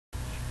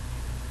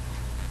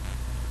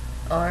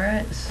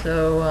Alright,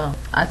 so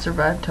I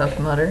survived Tough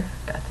Mudder.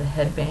 Got the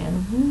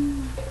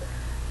headband,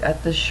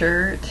 got the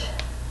shirt,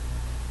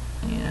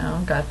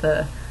 got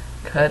the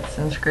cuts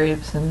and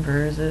scrapes and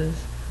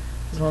bruises.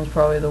 This one's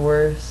probably the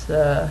worst.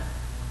 Can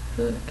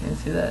you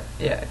see that?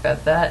 Yeah,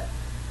 got that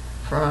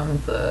from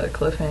the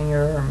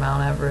cliffhanger or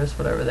Mount Everest,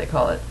 whatever they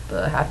call it,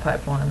 the half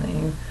pipe one, and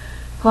then you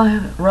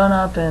climb, run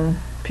up, and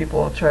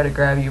people try to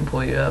grab you and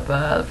pull you up.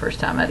 The first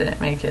time I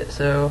didn't make it,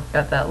 so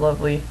got that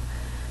lovely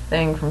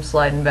thing from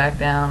sliding back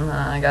down.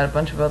 I got a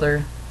bunch of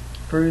other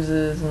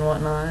bruises and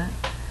whatnot.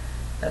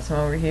 Got some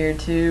over here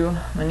too.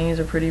 My knees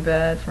are pretty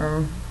bad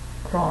from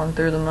crawling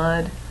through the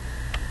mud,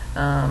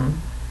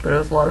 but it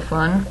was a lot of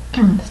fun.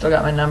 Still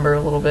got my number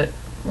a little bit,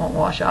 won't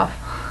wash off.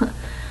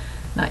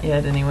 Not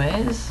yet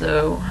anyways,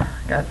 so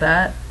got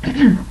that.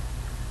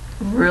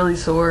 Really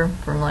sore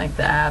from like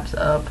the abs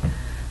up.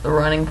 The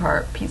running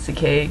part, piece of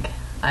cake.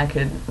 I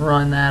could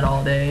run that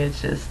all day.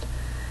 It's just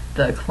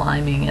the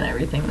climbing and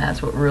everything,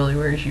 that's what really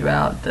wears you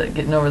out. The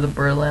getting over the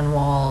Berlin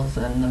walls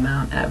and the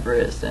Mount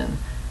Everest and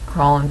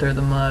crawling through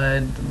the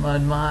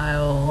Mud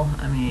Mile.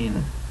 I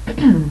mean,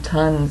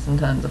 tons and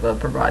tons of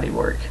upper body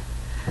work.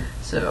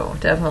 So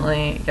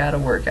definitely got to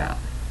work out.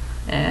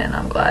 And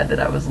I'm glad that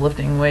I was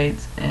lifting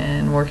weights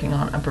and working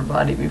on upper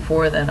body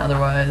before then,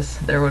 otherwise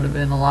there would have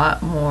been a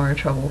lot more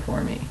trouble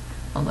for me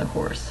on the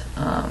course.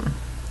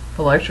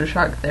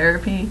 Electroshock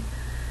therapy,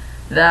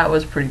 that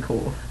was pretty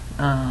cool.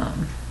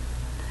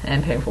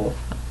 And painful.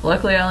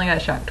 Luckily I only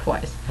got shocked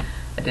twice.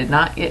 I did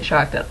not get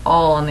shocked at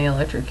all on the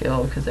electric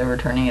eel because they were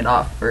turning it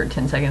off for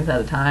 10 seconds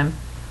at a time,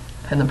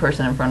 and the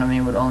person in front of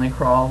me would only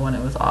crawl when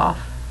it was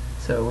off,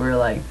 so we were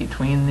like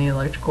between the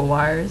electrical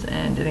wires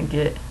and didn't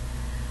get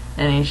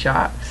any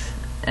shocks,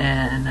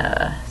 and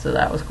so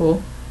that was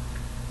cool.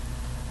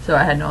 So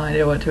I had no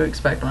idea what to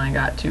expect when I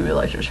got to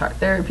electroshock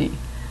therapy.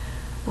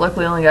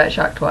 Luckily I only got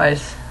shocked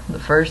twice. The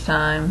first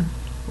time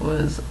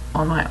was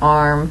on my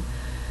arm,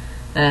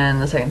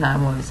 and the second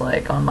time was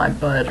like on my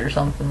butt or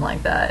something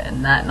like that,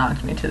 and that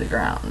knocked me to the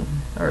ground,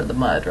 or the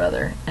mud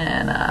rather,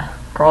 and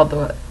crawled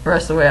the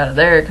rest of the way out of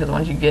there, because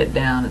once you get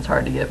down it's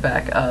hard to get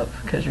back up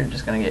because you're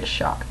just going to get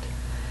shocked.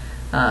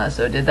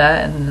 So I did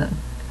that and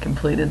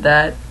completed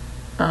that.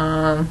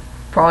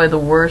 Probably the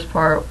worst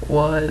part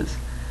was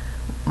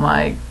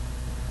my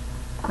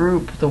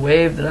group, the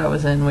wave that I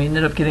was in. We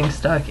ended up getting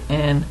stuck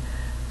in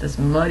this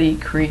muddy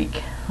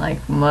creek.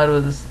 Like, mud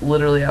was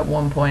literally at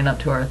one point up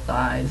to our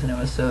thighs, and it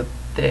was so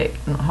thick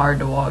and hard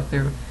to walk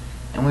through,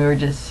 and we were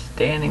just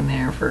standing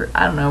there for,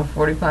 I don't know,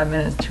 45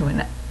 minutes to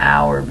an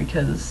hour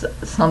because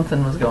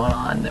something was going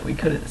on that we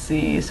couldn't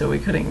see, so we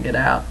couldn't get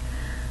out.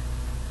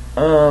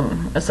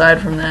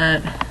 Aside from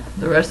that,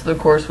 the rest of the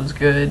course was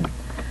good.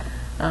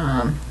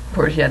 Of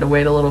course you had to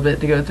wait a little bit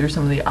to go through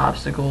some of the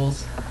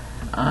obstacles.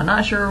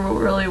 Not sure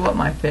really what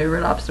my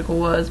favorite obstacle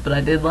was, but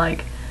I did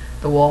like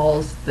the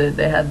walls that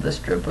they had the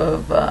strip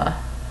of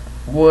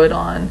wood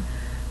on.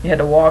 You had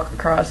to walk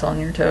across on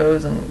your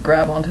toes and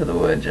grab onto the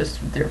wood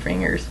just with your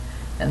fingers,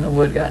 and the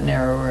wood got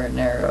narrower and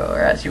narrower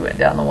as you went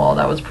down the wall.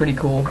 That was pretty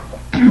cool.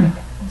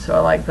 So I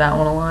liked that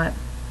one a lot.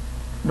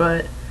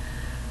 But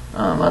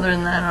other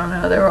than that, I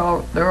don't know,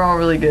 they were all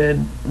really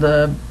good.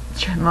 The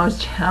most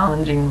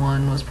challenging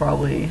one was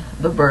probably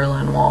the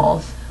Berlin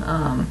walls.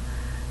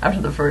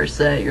 After the first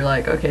set you're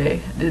like,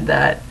 okay, did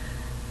that,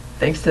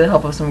 thanks to the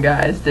help of some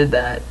guys, did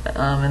that.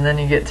 And then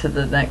you get to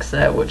the next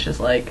set, which is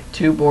like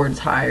 2 boards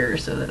higher,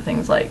 so that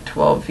thing's like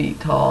 12 feet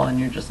tall, and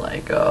you're just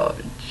like, oh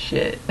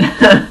shit.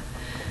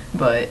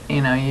 But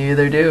you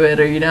either do it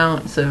or you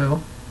don't,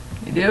 so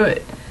you do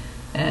it.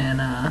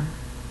 And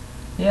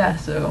yeah,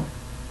 so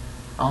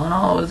all in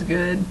all it was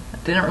good. I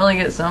didn't really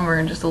get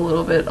sunburned, just a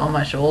little bit on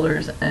my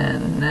shoulders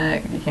and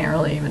neck. You can't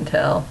really even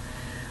tell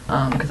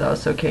because I was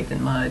so caked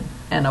in mud,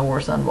 and I wore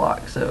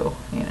sunblock, so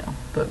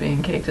but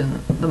being caked in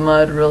the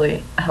mud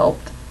really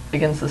helped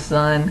against the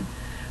sun,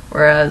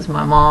 whereas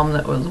my mom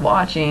that was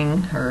watching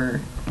her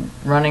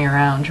running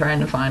around trying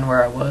to find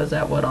where I was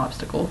at what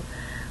obstacle,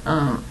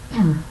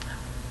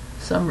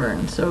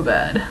 sunburned so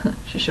bad.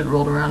 She should have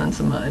rolled around in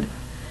some mud.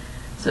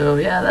 So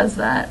yeah, that's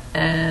that,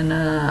 and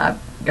I've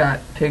got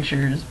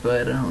pictures,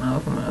 but I don't know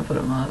if I'm gonna put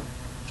them up.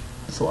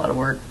 It's a lot of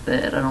work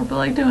that I don't feel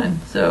like doing.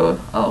 So,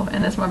 oh,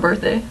 and it's my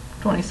birthday,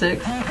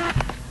 26.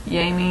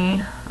 Yay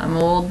me, I'm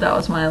old. That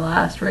was my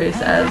last race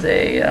as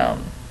a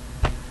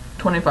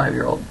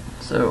 25-year-old.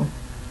 So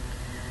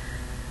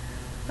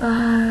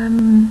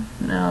I'm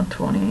now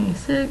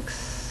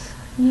 26.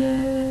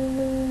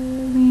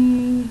 Yay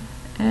me.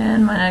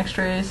 And my next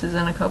race is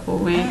in a couple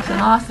of weeks in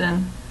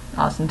Austin.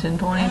 Austin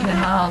 1020, 10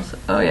 miles.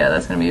 Oh yeah,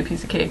 that's gonna be a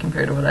piece of cake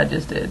compared to what I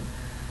just did.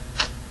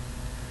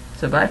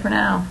 So bye for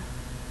now.